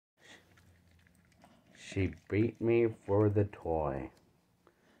She beat me for the toy.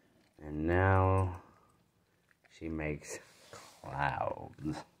 And now she makes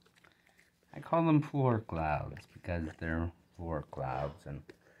clouds. I call them floor clouds because they're floor clouds and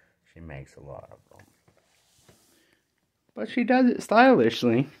she makes a lot of them. But she does it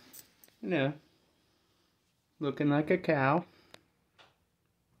stylishly. You know, looking like a cow.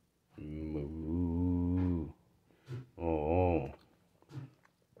 Moo. Oh.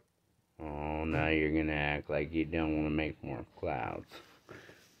 Oh, now you're gonna act like you don't want to make more clouds.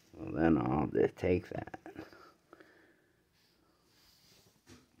 Well, then I'll just take that.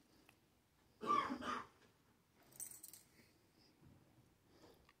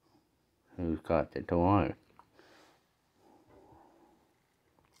 Who's got the toy?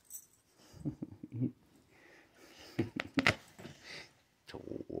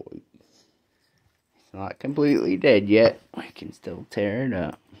 Toy. It's not completely dead yet. I can still tear it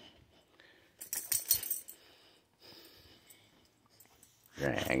up.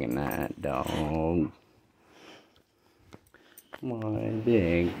 Dragging that dog. My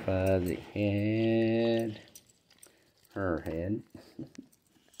big fuzzy head. Her head.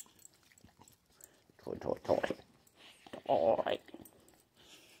 Toy, toy, toy. Toy.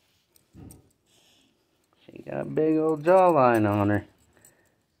 She got a big old jawline on her.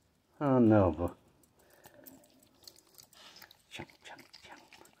 Oh, Nova. Chunk, chunk, chunk.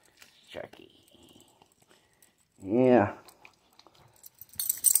 Sharky. Yeah.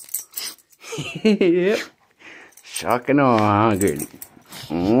 Yep. Shocking all hungry.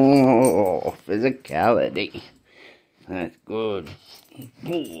 Oh, physicality. That's good.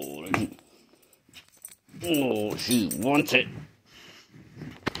 Oh, she wants it.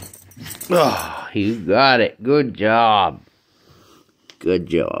 Oh, you got it. Good job. Good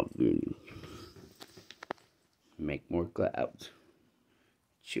job, Goody. Make more clouds.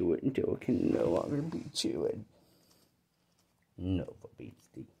 Chew it until it can no longer be chewed. Nova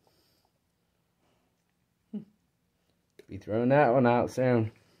Beasty. Be throwing that one out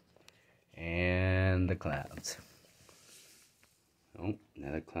soon. And the clouds. Oh,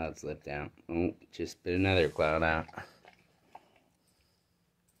 another cloud slipped out. Oh, just spit another cloud out.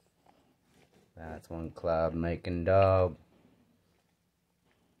 That's one cloud making dog.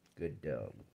 Good dog.